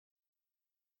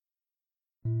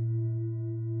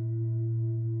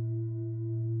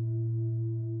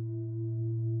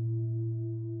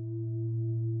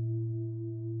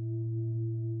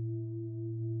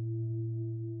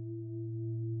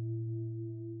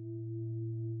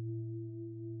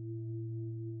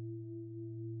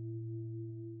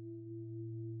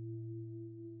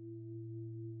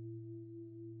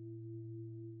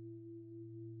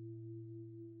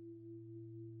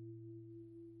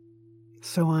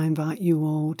So I invite you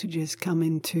all to just come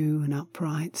into an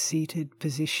upright seated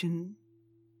position,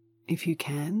 if you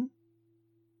can,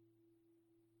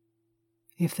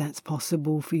 if that's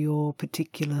possible for your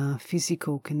particular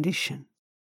physical condition.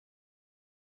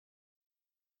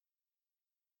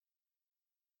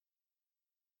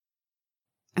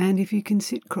 And if you can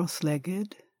sit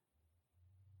cross-legged,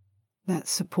 that's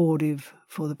supportive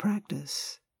for the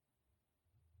practice.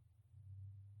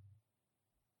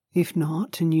 If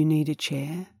not, and you need a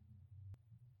chair,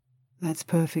 that's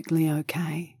perfectly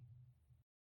okay.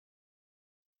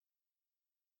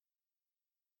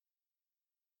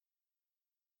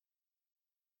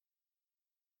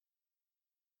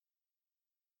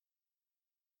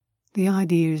 The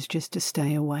idea is just to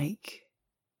stay awake,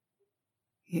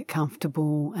 get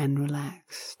comfortable and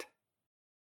relaxed.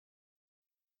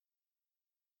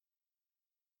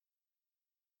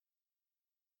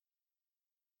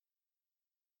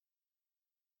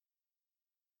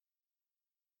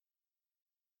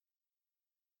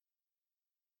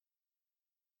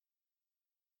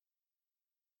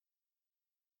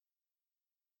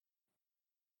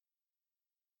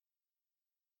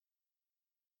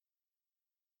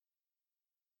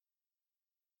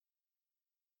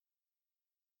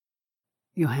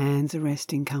 Your hands are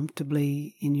resting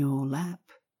comfortably in your lap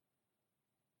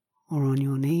or on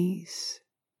your knees.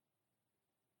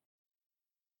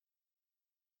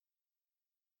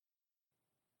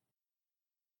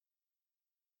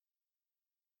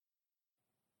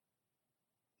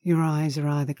 Your eyes are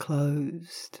either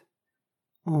closed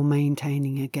or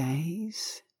maintaining a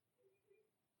gaze,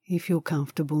 if you're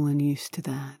comfortable and used to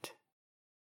that.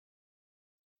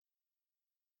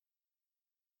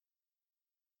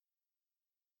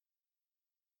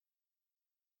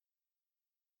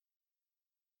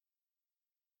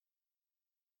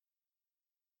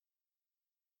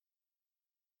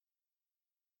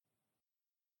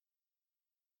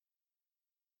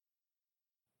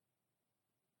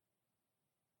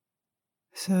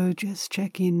 So just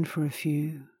check in for a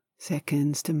few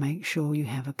seconds to make sure you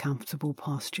have a comfortable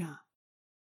posture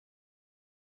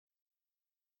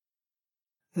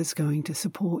that's going to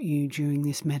support you during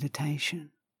this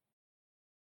meditation.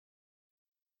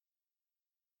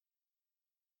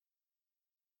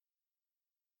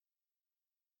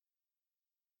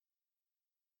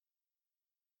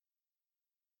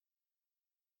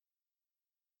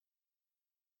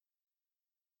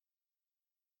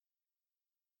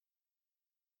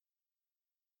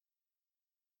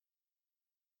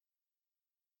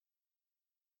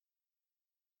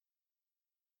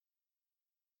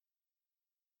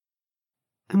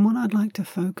 And what I'd like to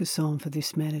focus on for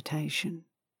this meditation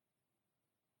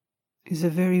is a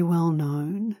very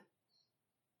well-known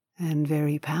and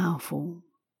very powerful,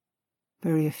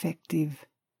 very effective,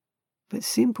 but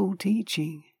simple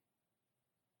teaching.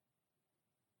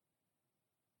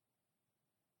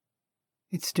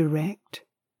 It's direct,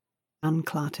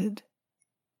 uncluttered,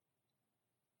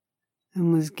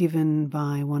 and was given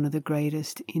by one of the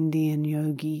greatest Indian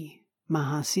yogi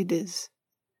Mahasiddhas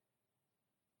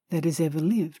that has ever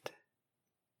lived,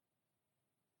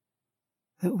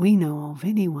 that we know of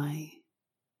anyway,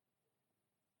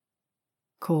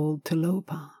 called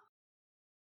Tilopa.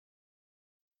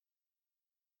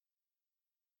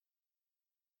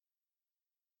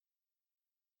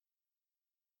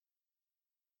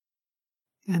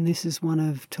 And this is one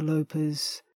of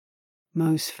Tilopa's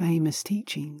most famous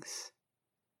teachings,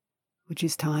 which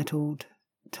is titled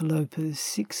Tilopa's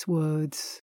 6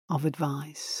 Words of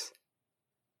Advice,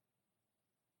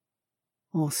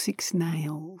 or 6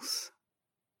 nails,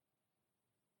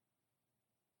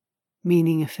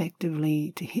 meaning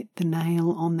effectively to hit the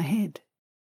nail on the head.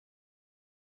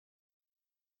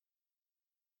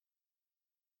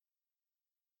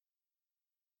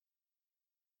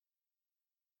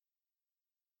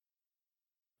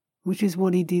 Which is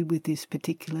what he did with this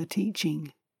particular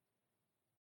teaching.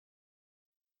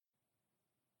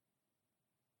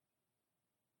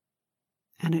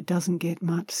 And it doesn't get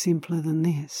much simpler than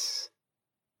this.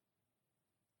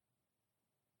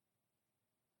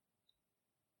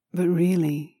 But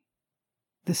really,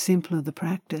 the simpler the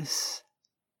practice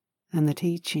and the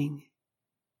teaching,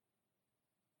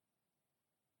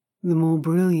 the more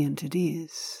brilliant it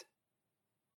is.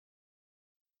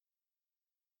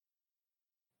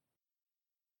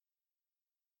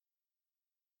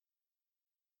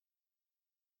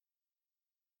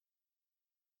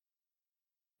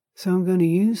 So I'm going to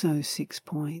use those 6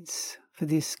 points for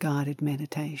this guided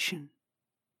meditation.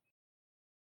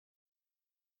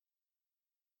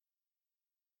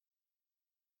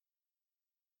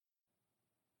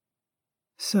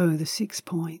 So the 6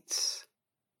 points.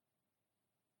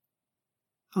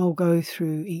 I'll go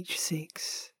through each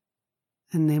 6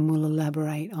 and then we'll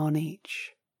elaborate on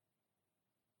each.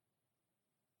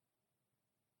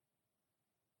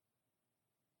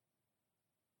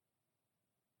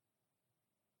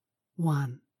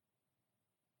 One,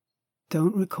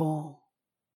 don't recall.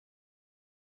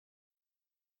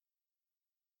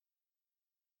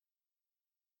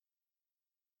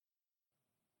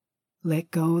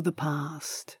 Let go of the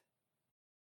past,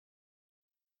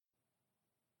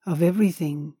 of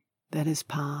everything that has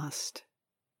passed.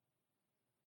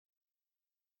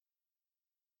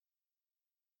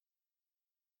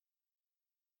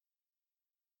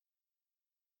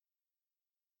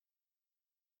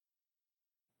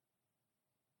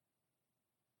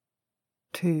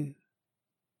 2,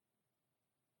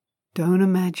 don't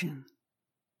imagine.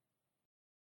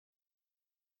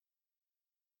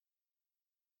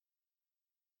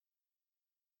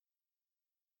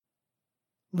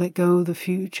 Let go of the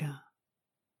future,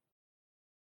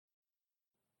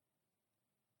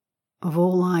 of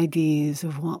all ideas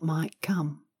of what might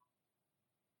come.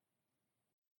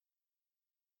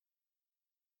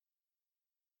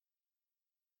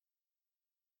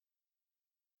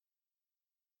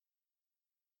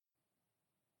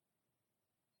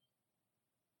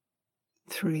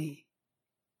 3,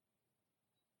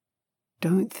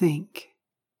 don't think.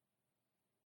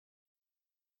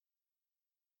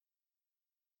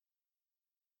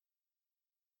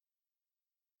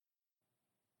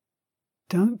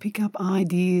 Don't pick up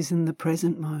ideas in the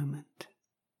present moment.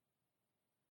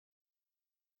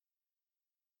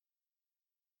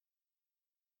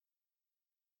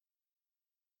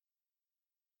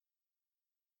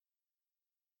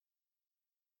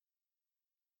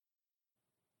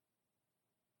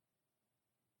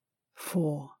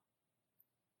 4,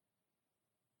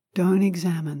 don't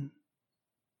examine.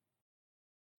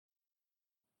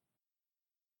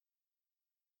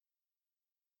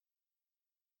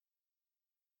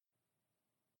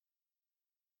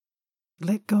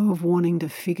 Let go of wanting to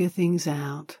figure things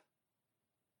out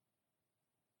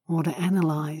or to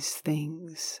analyze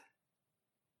things.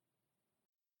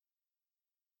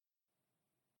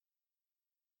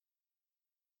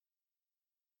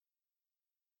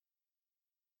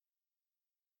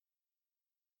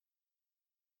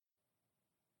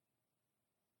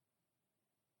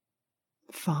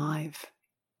 5,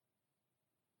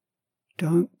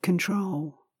 don't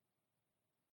control.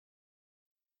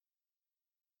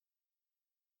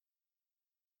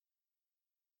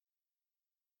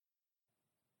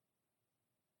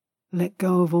 Let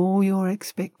go of all your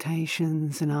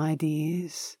expectations and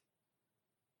ideas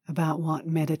about what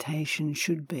meditation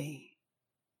should be.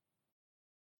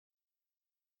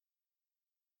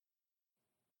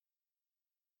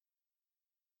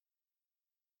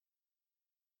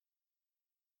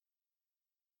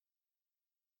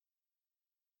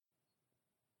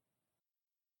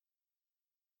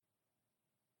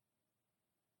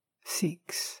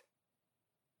 6,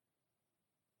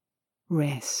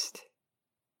 rest.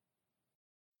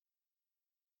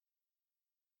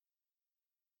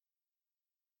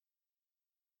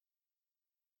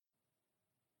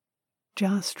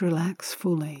 Just relax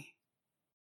fully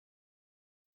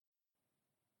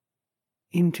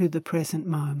into the present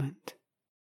moment.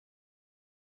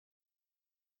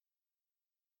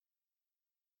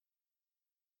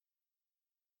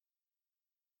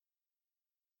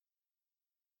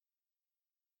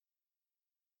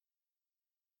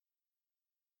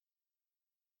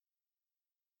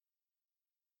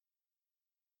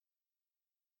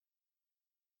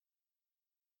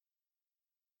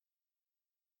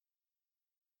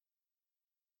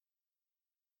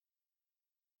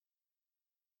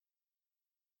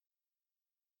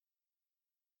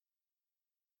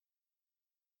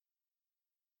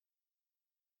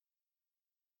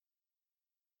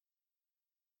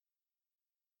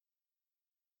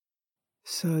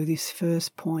 So this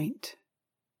first point,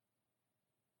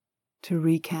 to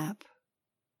recap,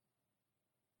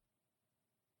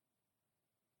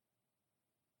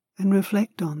 and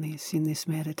reflect on this in this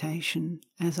meditation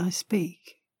as I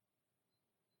speak.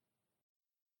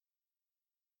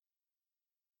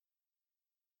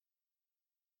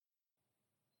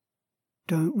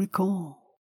 Don't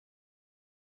recall.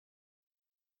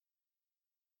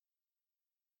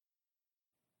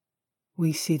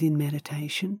 We sit in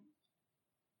meditation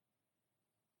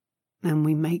and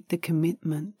we make the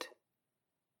commitment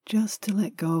just to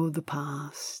let go of the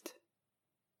past.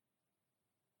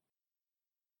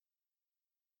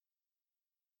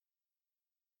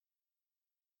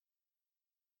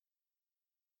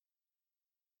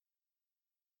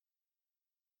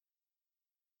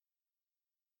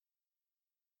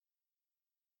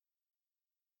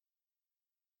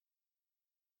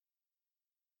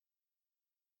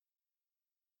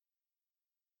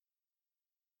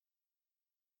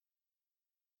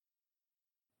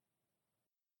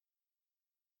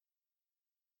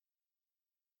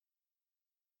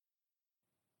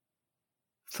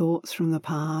 thoughts from the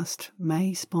past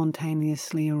may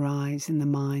spontaneously arise in the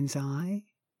mind's eye,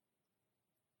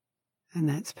 and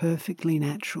that's perfectly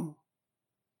natural.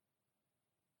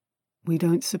 We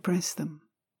don't suppress them.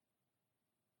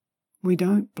 We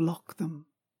don't block them.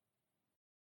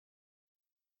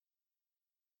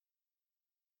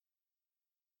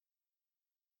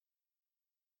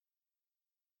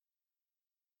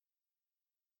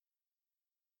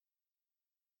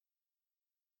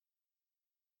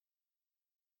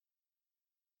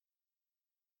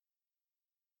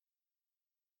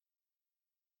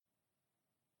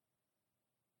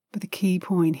 But the key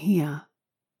point here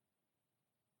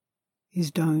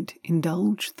is don't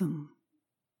indulge them.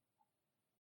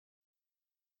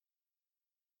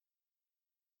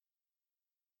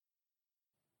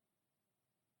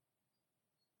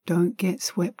 Don't get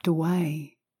swept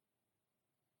away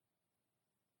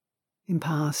in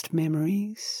past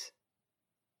memories,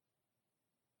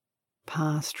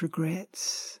 past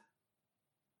regrets,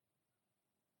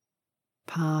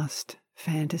 past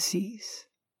fantasies.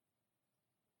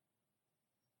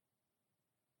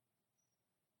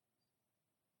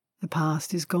 The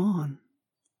past is gone.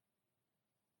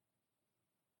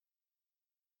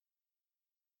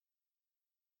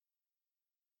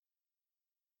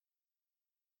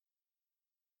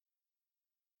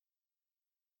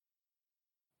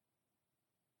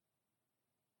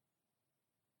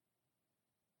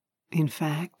 In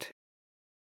fact,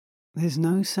 there's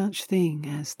no such thing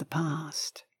as the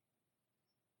past,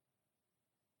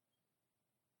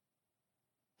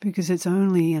 because it's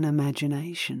only an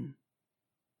imagination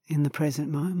in the present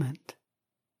moment,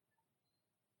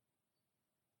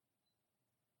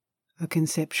 a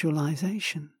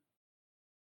conceptualization,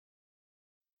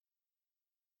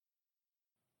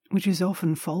 which is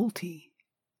often faulty,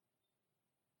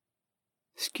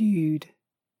 skewed,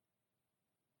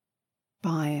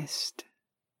 biased,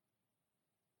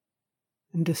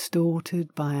 and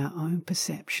distorted by our own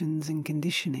perceptions and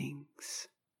conditionings.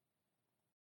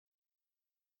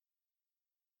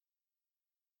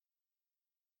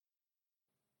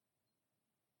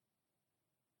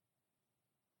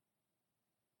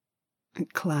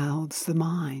 It clouds the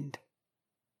mind,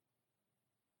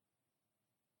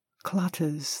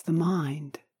 clutters the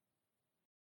mind.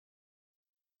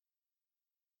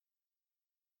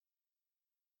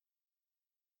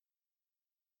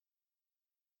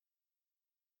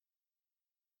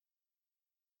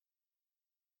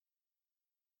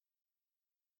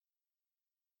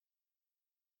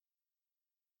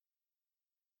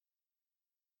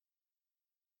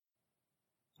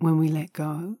 When we let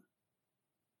go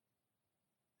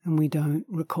and we don't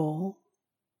recall,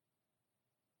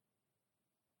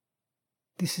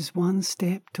 this is one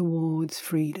step towards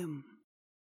freedom,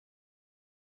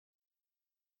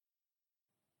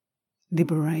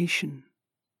 liberation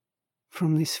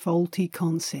from this faulty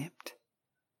concept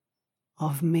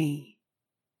of me.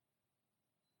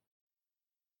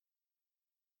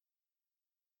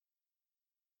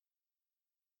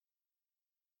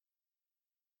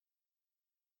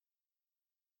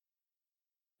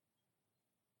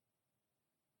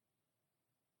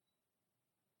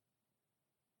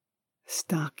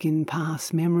 Stuck in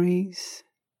past memories,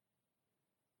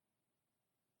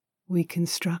 we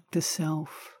construct a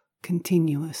self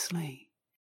continuously.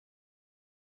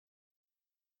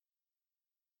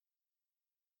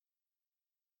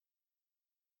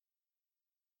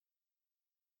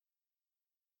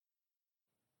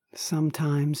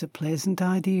 Sometimes a pleasant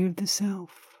idea of the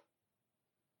self,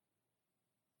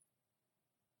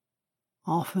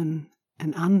 often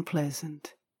an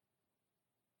unpleasant,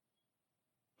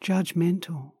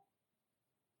 judgmental,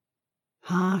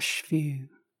 harsh view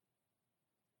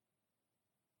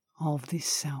of this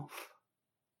self.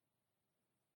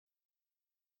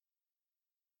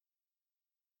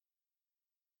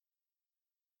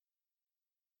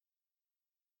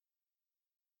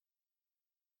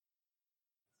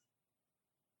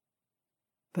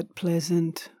 But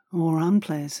pleasant or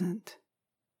unpleasant,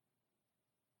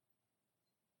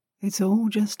 it's all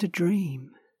just a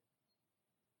dream,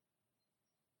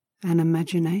 an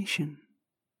imagination.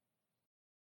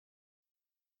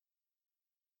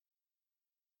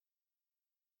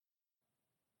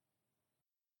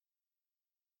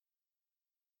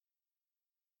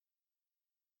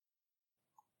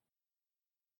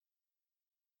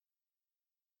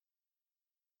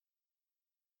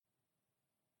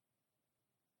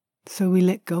 So we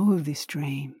let go of this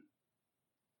dream,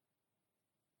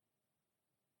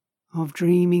 of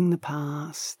dreaming the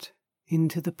past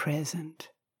into the present.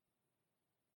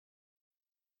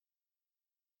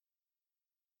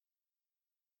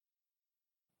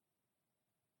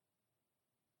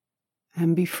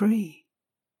 and be free.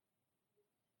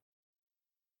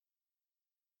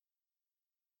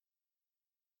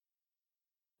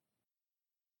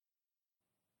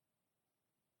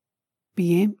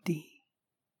 Be empty,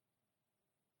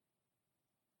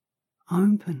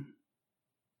 open,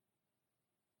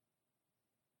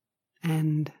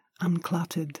 and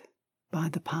uncluttered by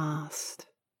the past.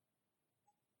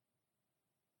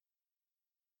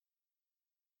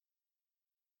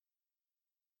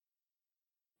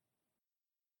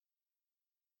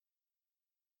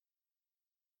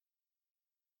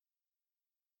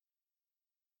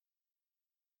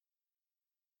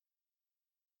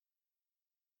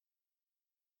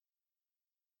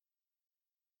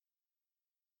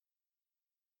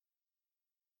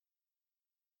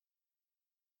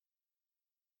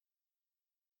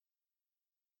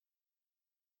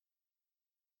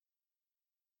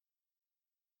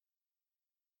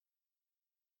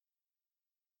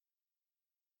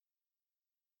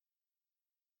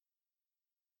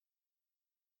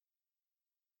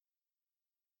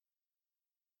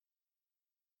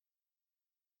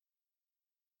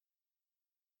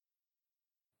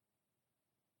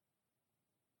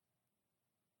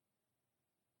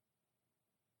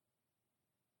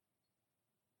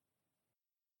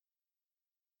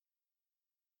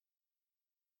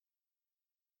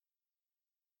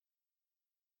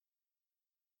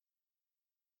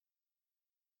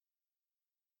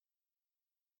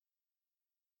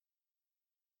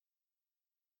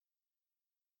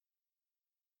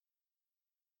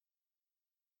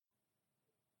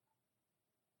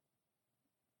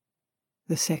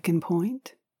 The second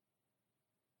point,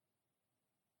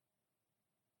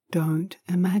 don't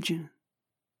imagine.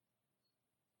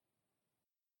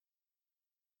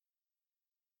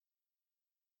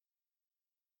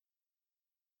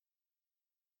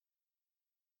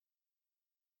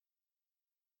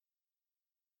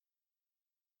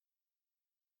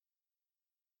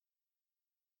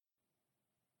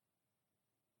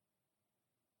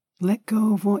 Let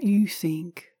go of what you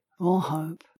think or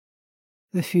hope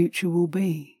the future will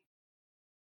be.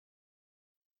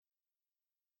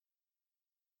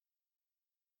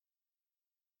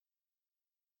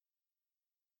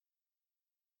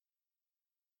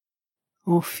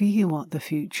 Or fear what the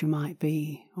future might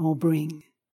be or bring.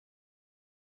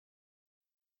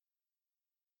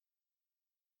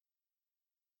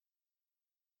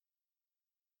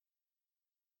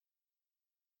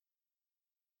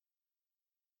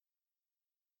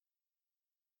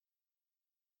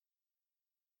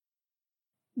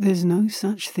 There's no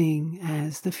such thing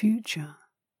as the future.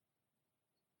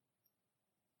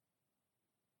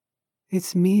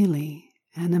 It's merely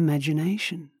an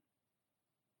imagination.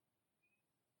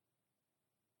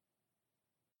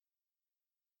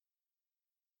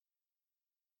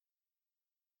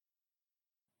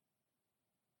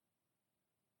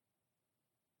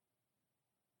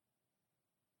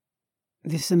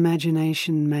 This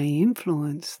imagination may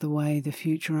influence the way the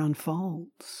future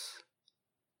unfolds.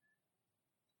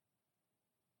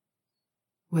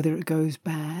 Whether it goes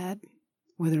bad,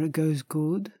 whether it goes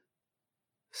good,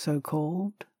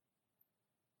 so-called.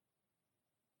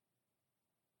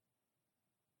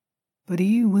 But are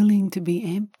you willing to be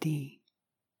empty?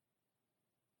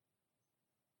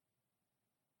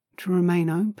 To remain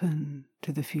open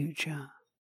to the future?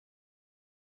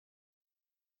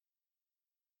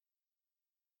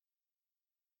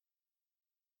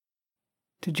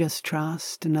 To just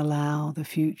trust and allow the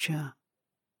future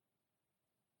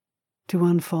to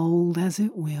unfold as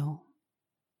it will?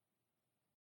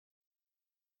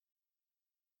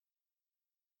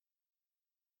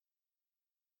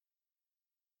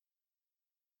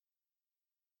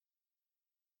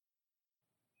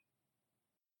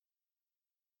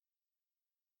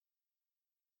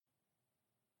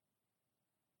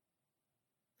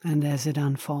 And as it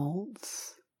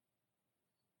unfolds,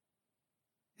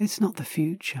 it's not the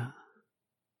future.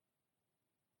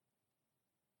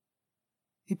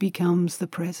 It becomes the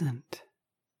present,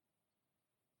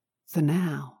 the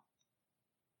now.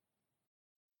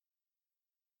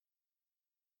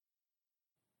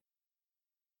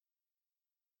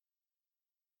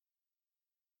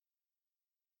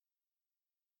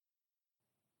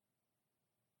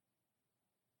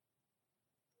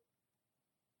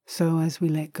 So as we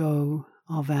let go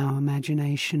of our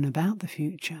imagination about the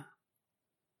future,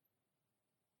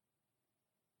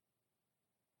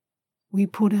 we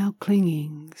put our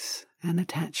clingings and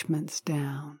attachments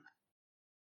down.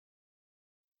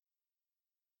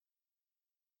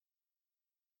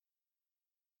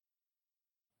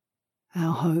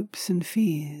 Our hopes and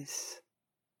fears.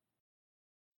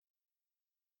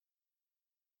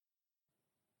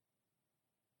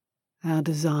 our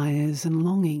desires and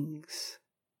longings,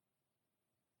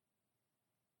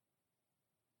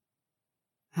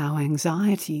 our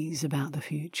anxieties about the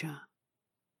future.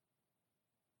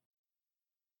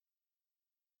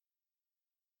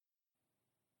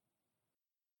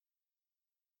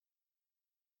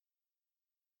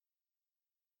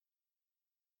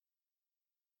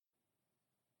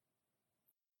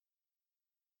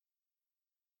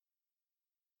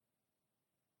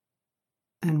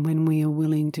 And when we are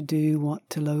willing to do what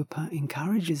Tilopa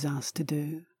encourages us to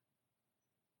do,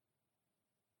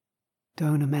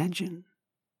 don't imagine,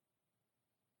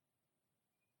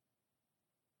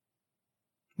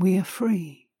 we are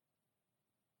free.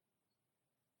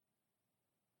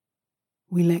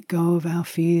 We let go of our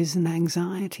fears and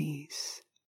anxieties.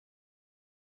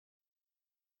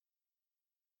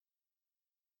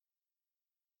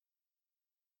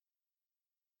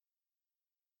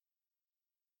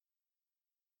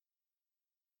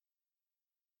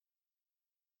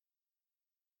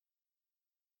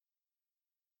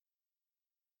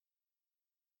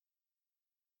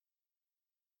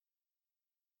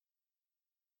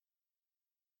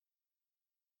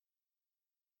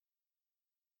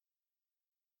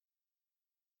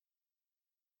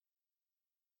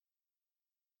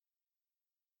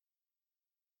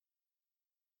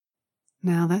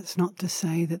 Now that's not to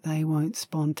say that they won't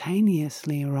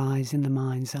spontaneously arise in the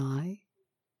mind's eye.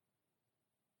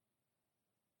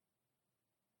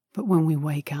 But when we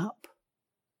wake up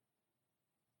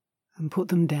and put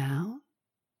them down,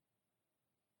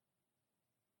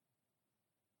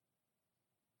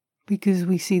 because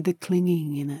we see the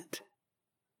clinging in it,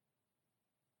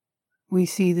 we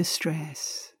see the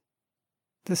stress,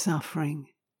 the suffering,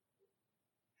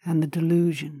 and the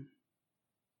delusion.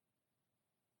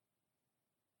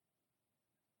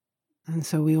 And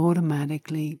so we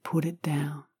automatically put it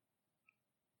down.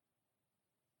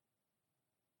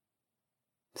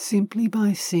 Simply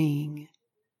by seeing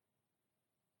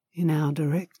in our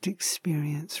direct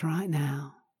experience right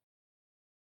now.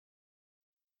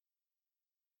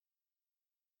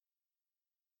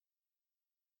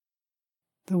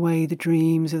 The way the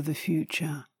dreams of the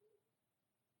future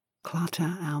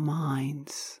clutter our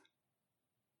minds.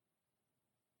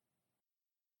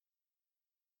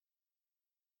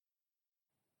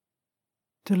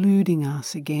 Deluding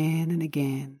us again and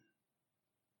again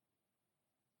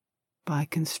by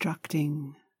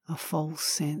constructing a false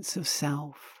sense of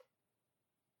self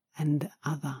and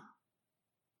other.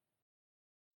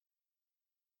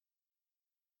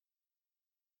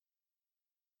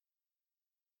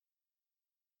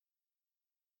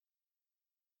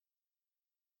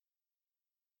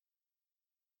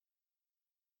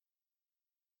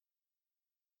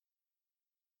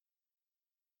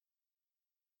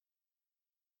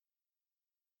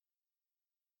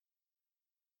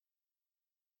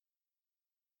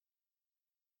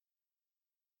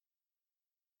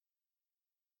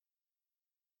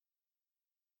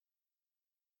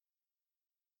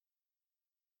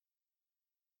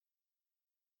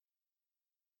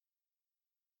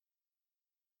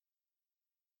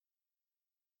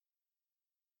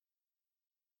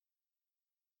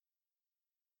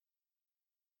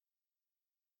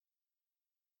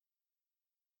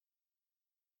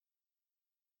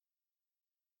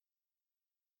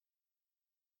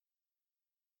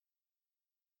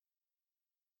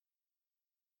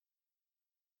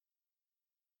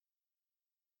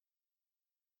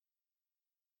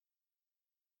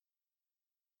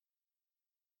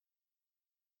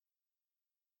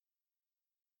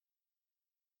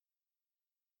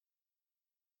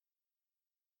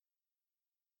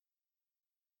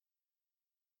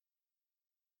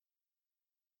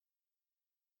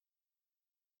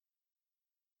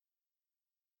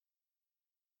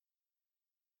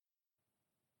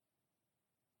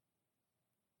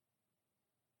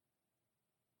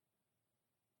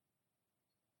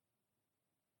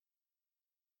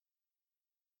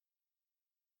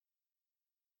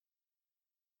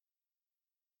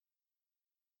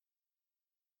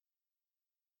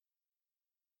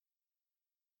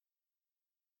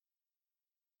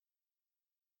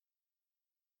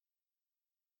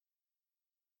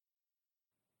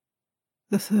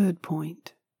 The third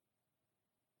point.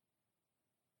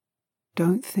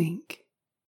 Don't think.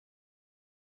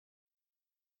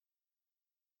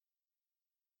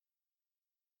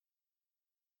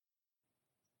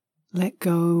 Let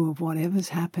go of whatever's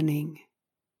happening,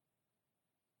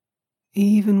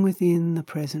 even within the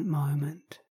present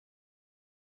moment.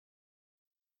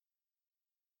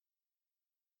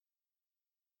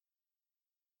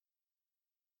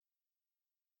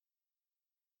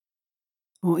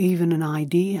 Or even an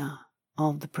idea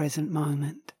of the present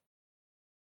moment.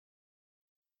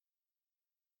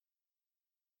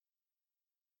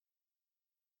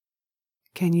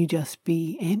 Can you just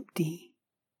be empty?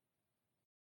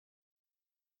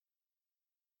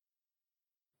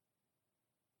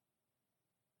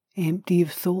 Empty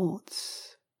of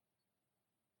thoughts,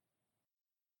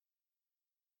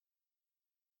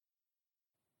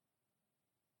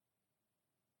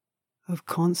 of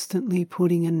constantly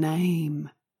putting a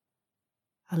name,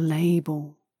 a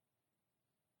label,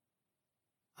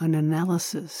 an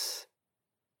analysis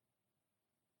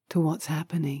to what's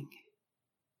happening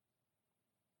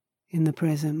in the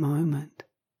present moment.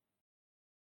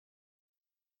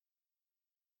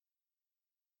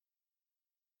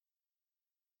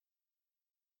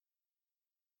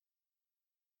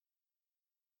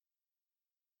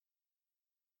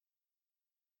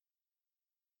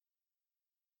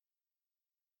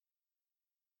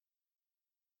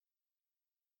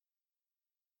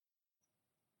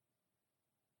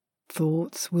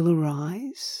 Thoughts will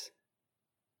arise,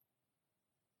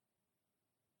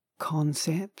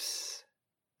 concepts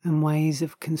and ways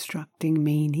of constructing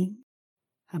meaning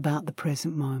about the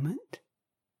present moment.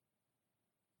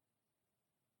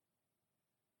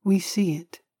 We see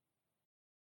it.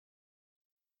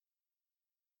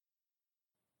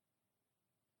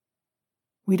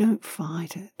 We don't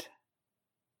fight it.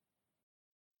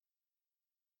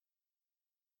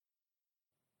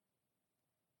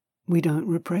 We don't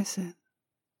repress it.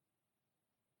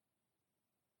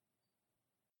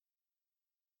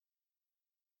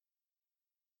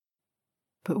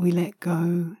 But we let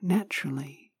go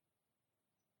naturally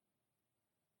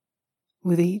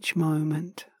with each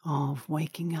moment of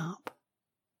waking up.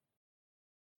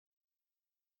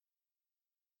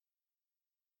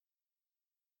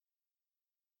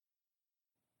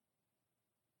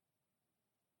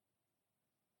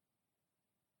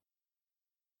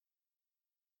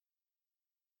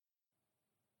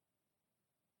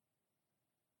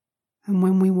 And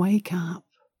when we wake up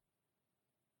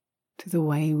to the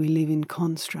way we live in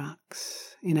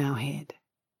constructs in our head,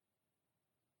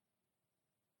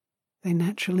 they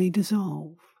naturally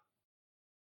dissolve.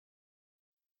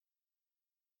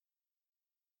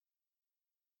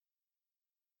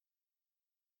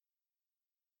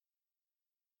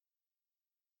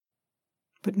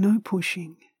 But no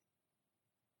pushing,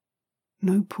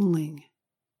 no pulling.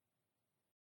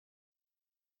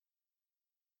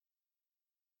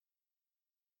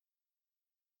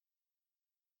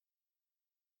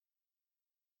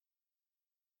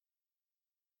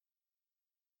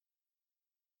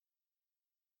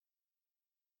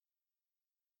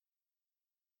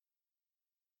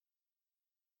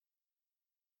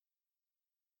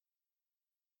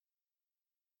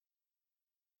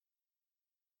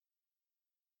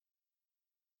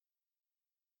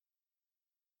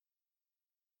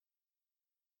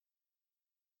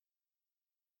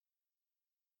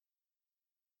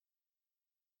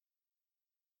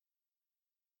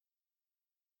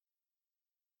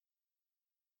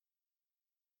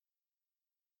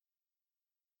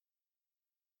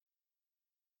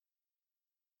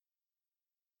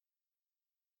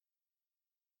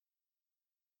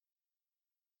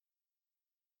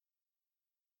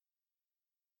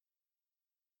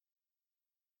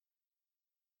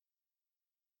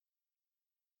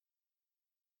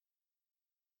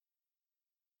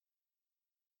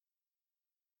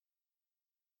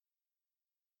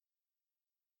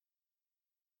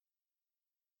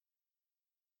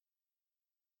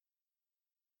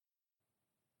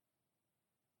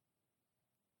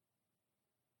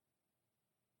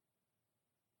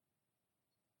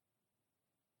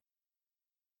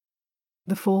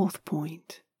 The fourth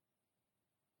point,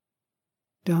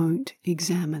 don't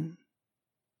examine.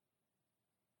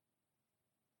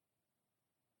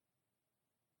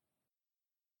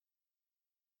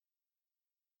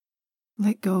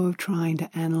 Let go of trying to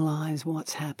analyze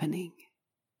what's happening.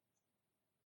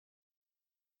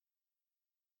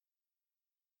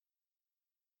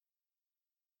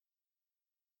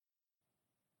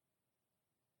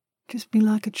 Just be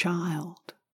like a child.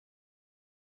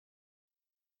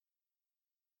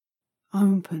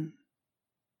 Open,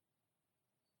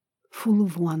 full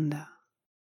of wonder.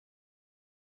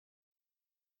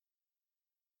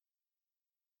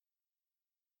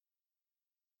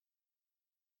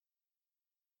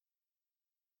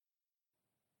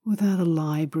 Without a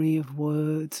library of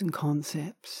words and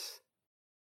concepts,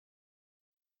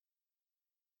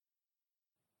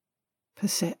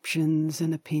 perceptions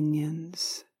and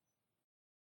opinions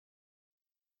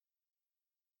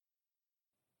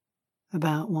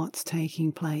about what's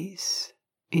taking place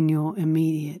in your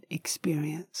immediate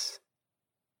experience.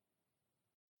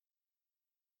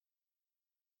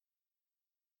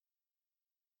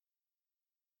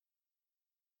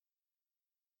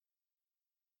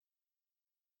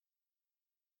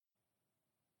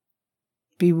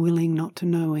 Be willing not to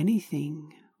know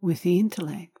anything with the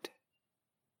intellect.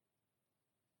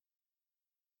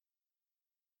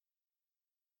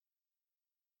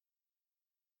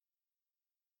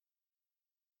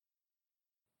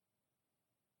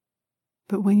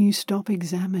 But when you stop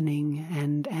examining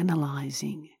and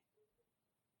analysing,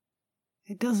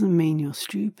 it doesn't mean you're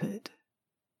stupid,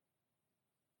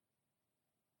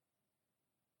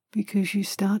 because you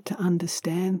start to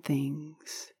understand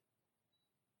things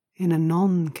in a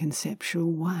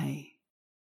non-conceptual way.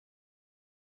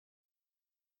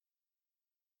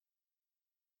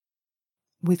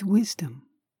 With wisdom.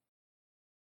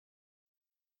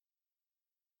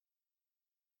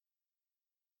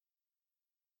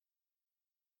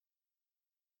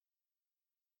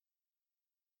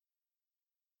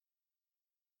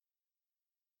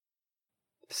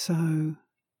 So,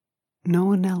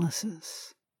 no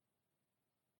analysis.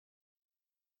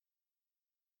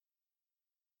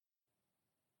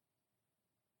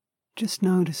 Just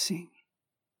noticing.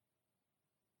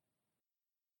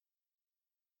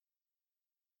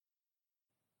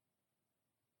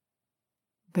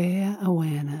 Bare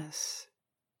awareness.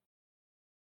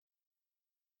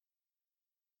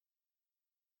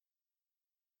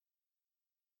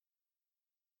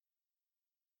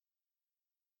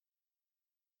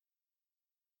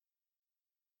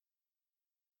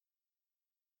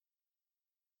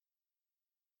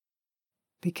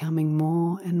 Becoming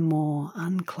more and more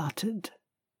uncluttered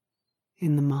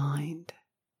in the mind,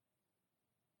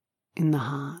 in the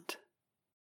heart.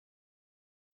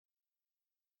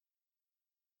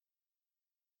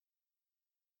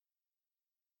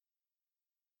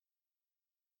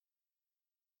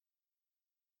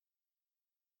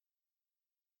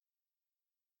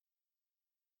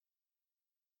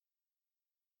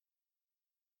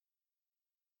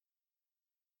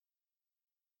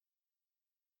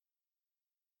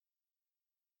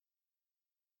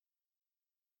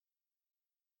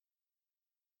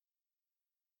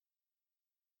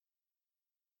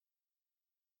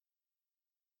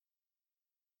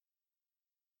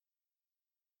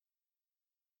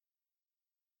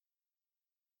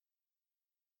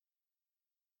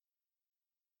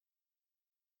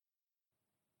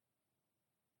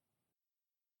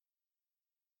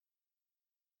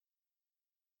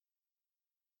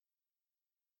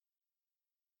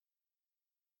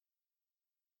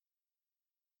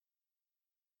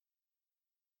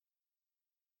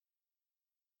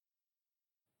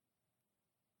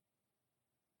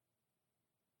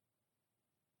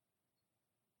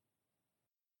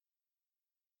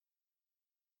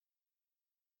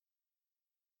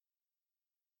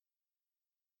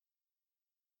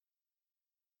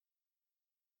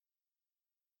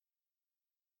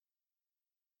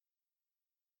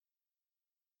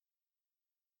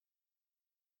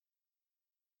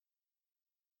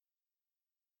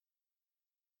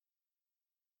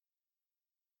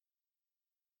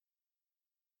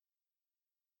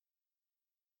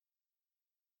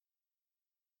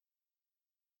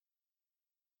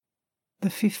 The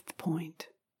fifth point.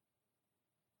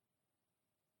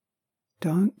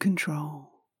 Don't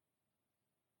control.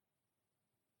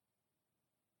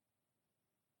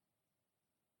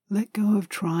 Let go of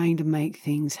trying to make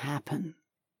things happen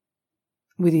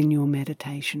within your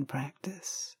meditation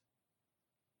practice.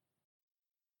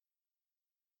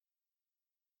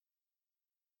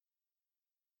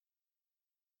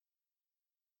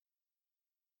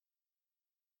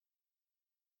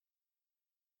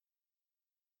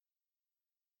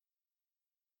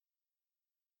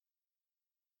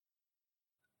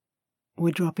 We're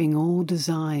dropping all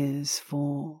desires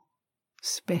for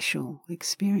special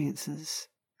experiences.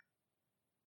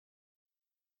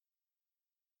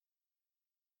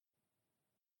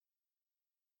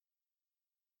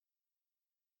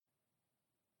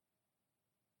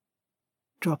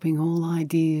 Dropping all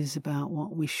ideas about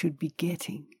what we should be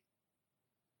getting,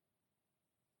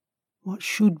 what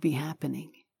should be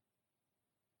happening,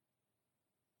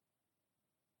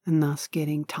 and thus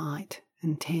getting tight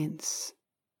and tense.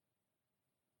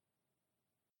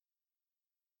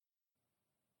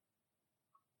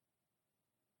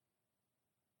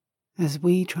 As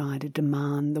we try to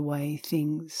demand the way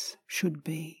things should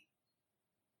be.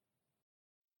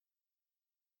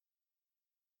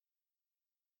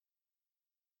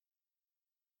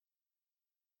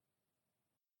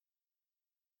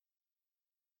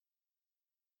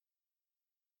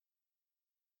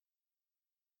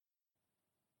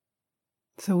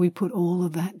 So we put all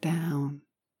of that down.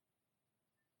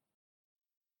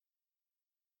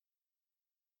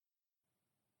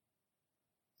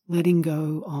 Letting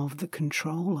go of the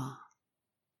controller.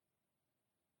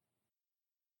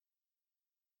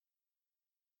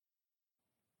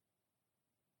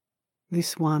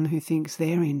 this one who thinks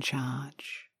they're in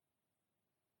charge.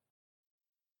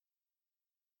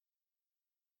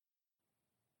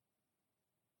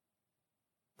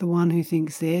 The one who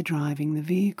thinks they're driving the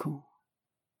vehicle.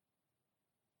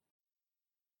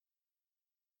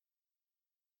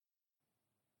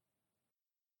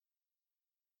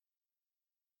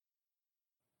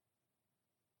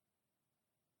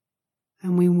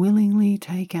 And we willingly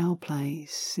take our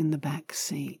place in the back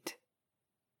seat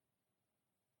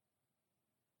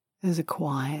as a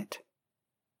quiet,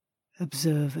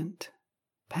 observant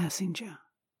passenger.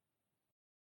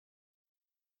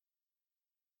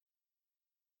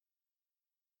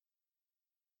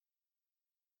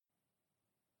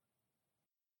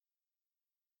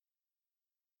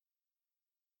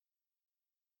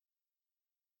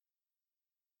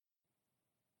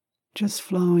 Just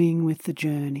flowing with the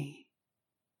journey.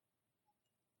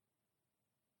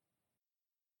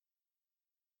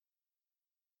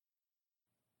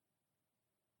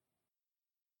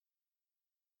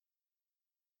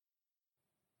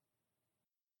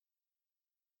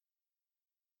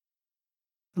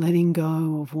 Letting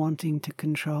go of wanting to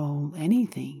control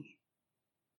anything.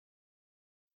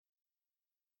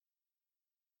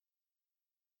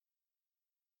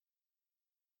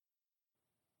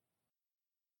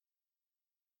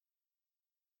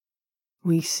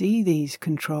 We see these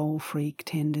control freak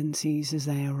tendencies as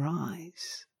they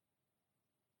arise.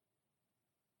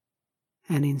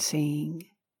 And in seeing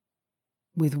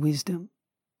with wisdom,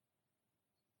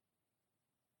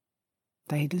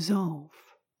 they dissolve.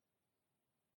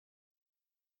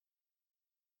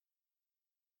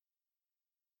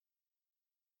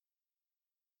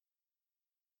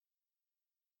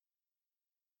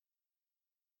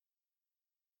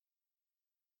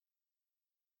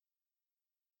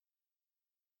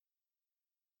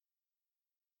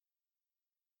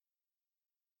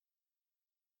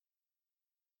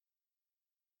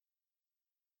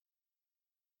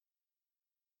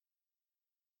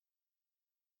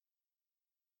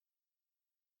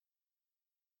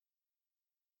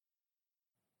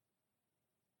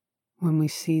 When we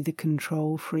see the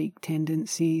control freak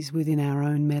tendencies within our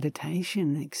own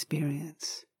meditation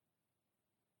experience,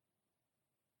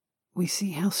 we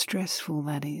see how stressful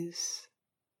that is,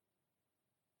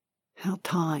 how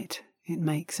tight it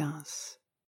makes us.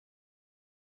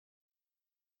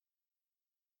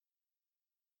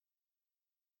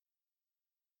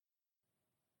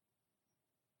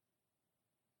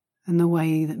 And the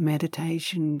way that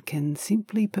meditation can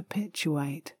simply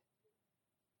perpetuate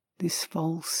this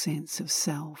false sense of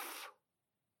self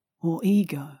or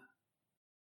ego.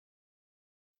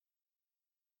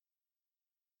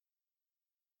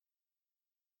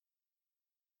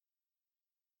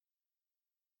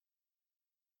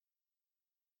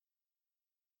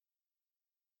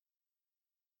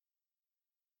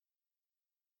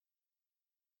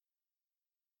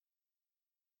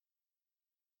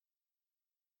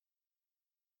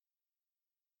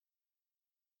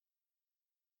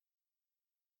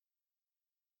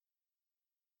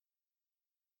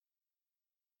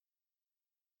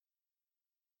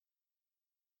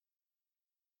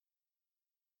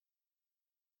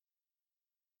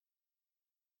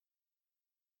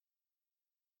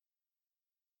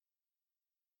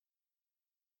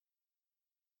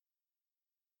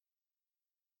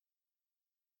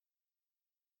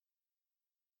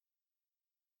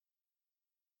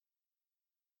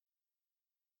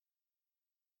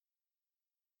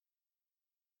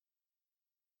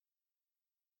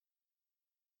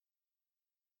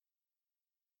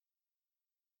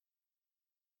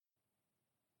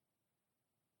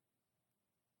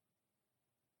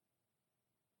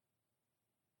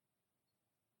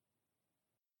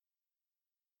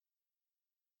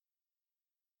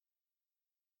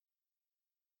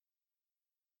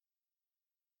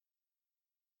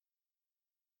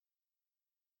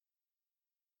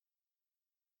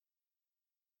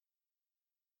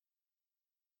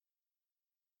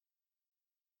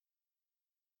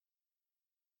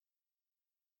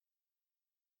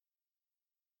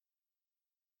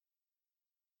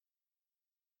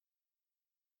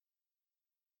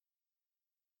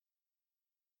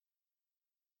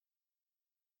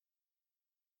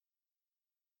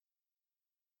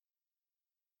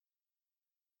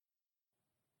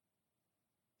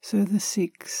 So the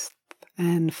sixth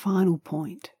and final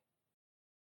point,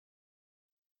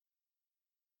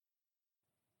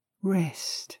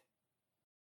 rest.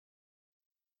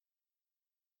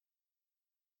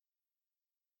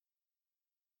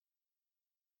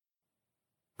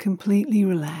 Completely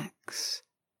relax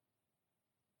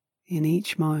in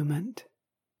each moment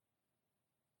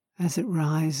as it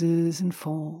rises and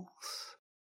falls.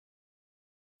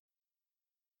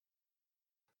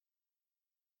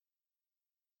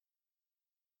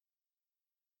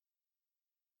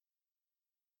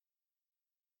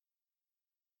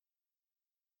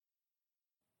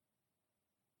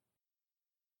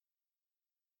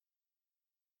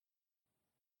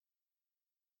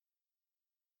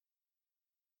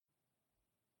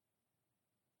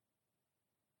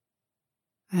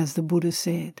 As the Buddha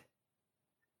said,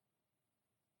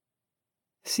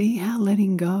 see how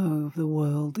letting go of the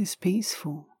world is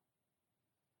peaceful.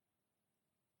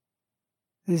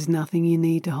 There's nothing you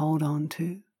need to hold on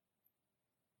to,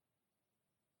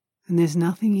 and there's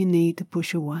nothing you need to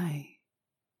push away.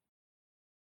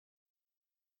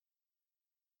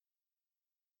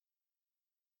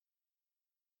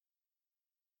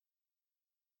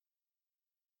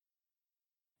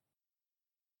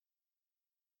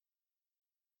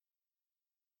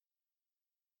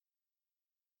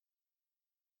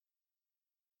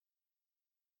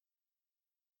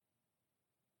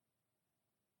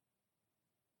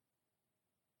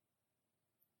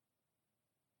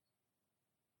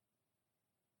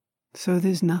 So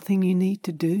there's nothing you need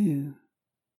to do.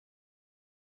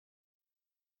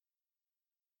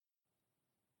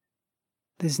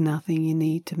 There's nothing you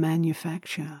need to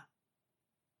manufacture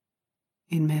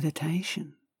in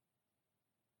meditation.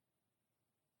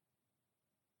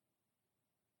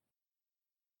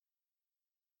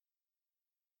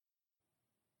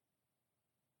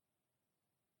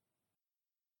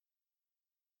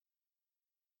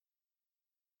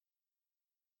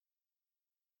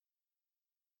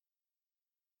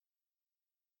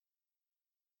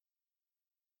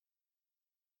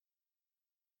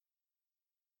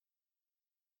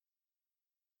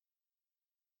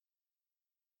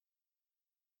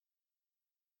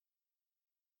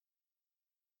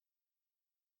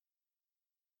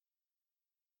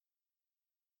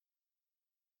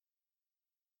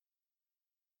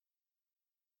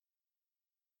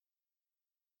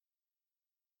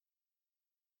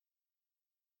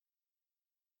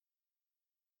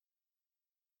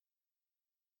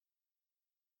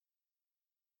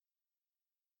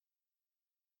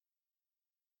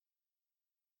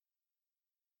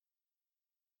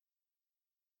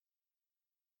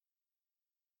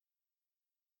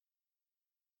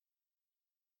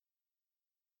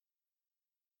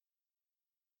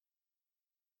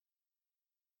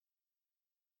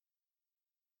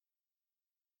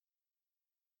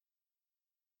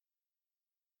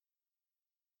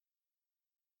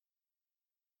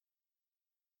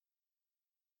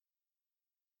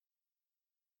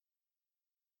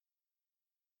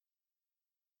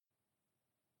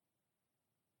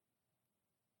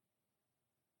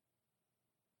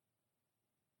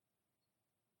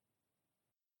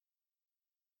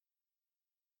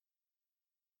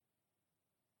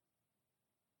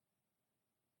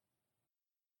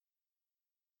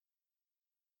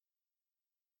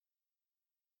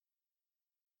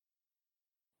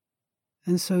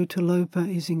 And so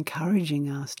Tilopa is encouraging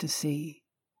us to see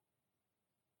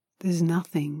there's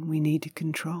nothing we need to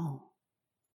control,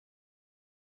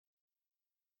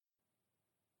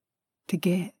 to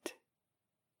get,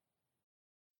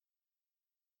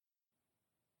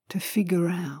 to figure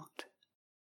out.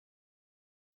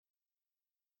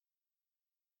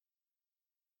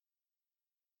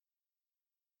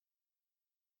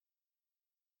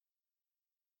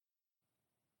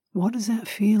 What does that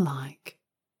feel like?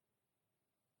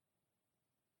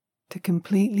 To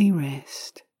completely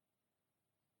rest,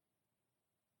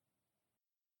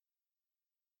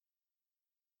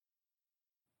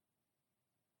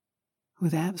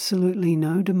 with absolutely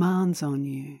no demands on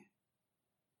you.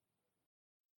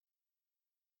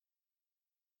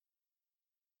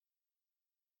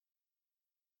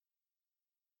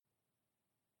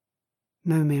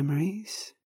 No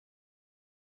memories,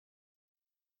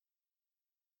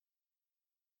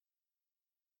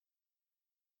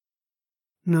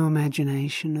 no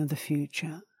imagination of the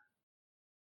future.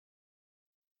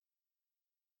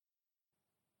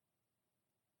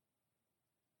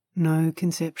 No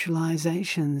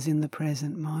conceptualizations in the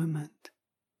present moment.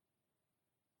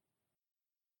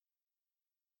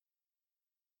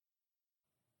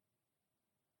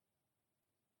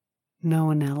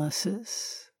 No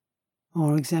analysis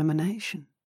or examination.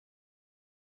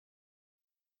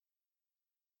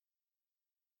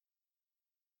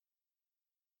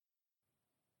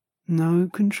 No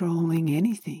controlling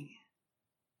anything.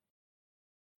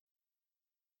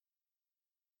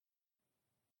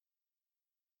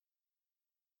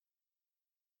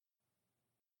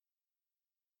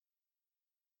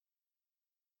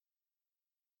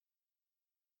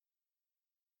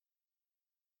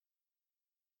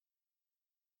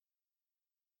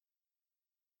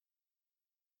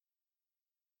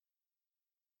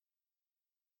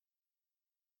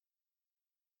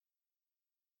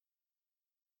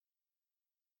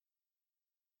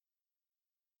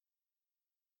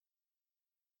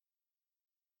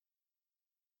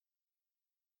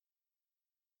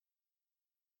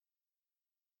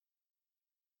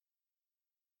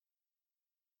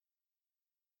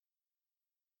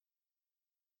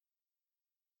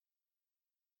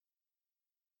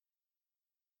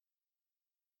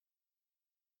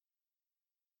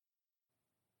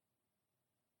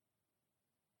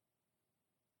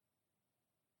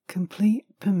 complete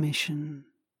permission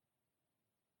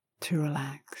to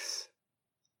relax.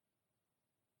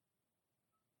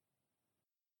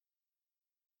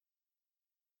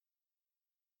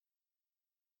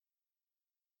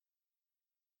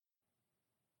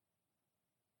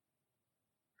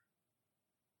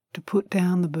 To put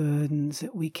down the burdens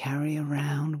that we carry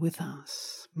around with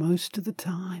us most of the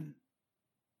time,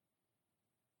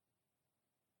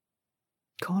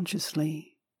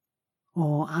 consciously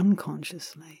or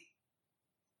unconsciously.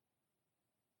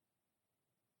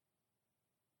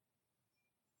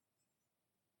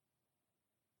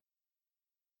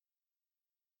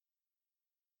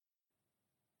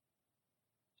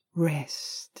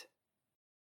 Rest.